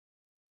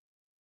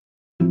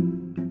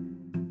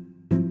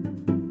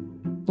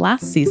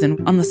Last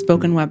season on the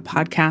Spoken Web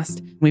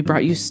podcast, we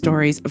brought you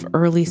stories of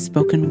early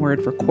spoken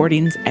word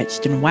recordings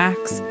etched in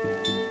wax.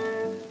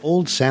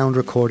 Old sound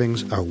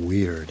recordings are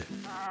weird.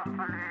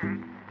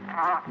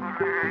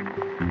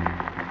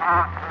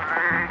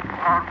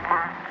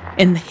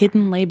 And the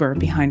hidden labor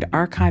behind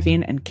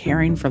archiving and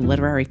caring for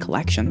literary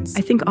collections.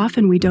 I think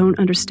often we don't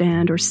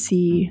understand or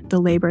see the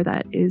labor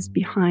that is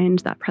behind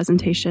that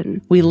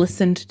presentation. We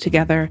listened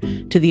together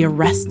to the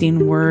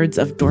arresting words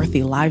of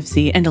Dorothy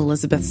Livesey and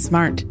Elizabeth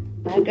Smart.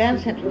 At Grand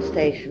Central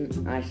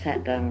Station, I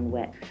sat down and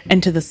wept.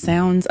 And to the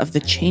sounds of the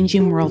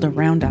changing world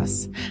around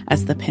us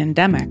as the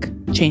pandemic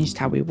changed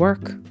how we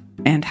work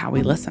and how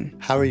we listen.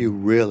 How are you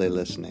really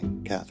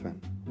listening,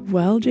 Catherine?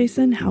 Well,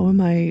 Jason, how am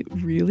I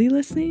really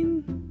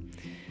listening?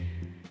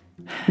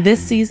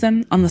 This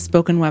season on the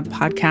Spoken Web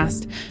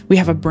podcast, we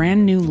have a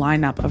brand new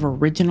lineup of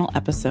original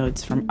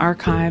episodes from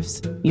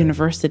archives,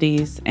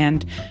 universities,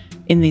 and,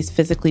 in these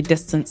physically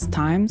distanced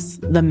times,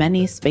 the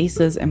many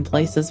spaces and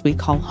places we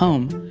call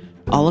home,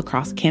 all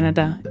across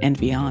Canada and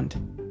beyond.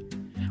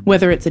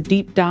 Whether it's a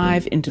deep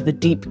dive into the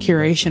deep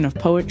curation of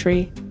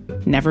poetry,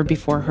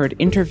 never-before-heard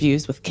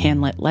interviews with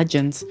CanLit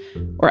legends,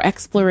 or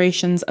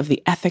explorations of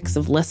the ethics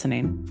of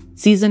listening,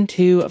 Season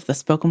 2 of the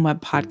Spoken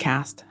Web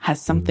podcast has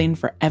something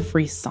for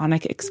every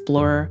sonic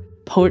explorer,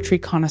 poetry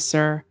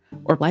connoisseur,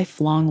 or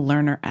lifelong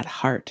learner at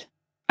heart.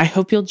 I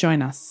hope you'll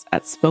join us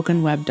at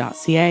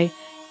spokenweb.ca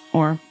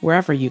or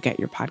wherever you get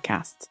your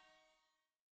podcasts.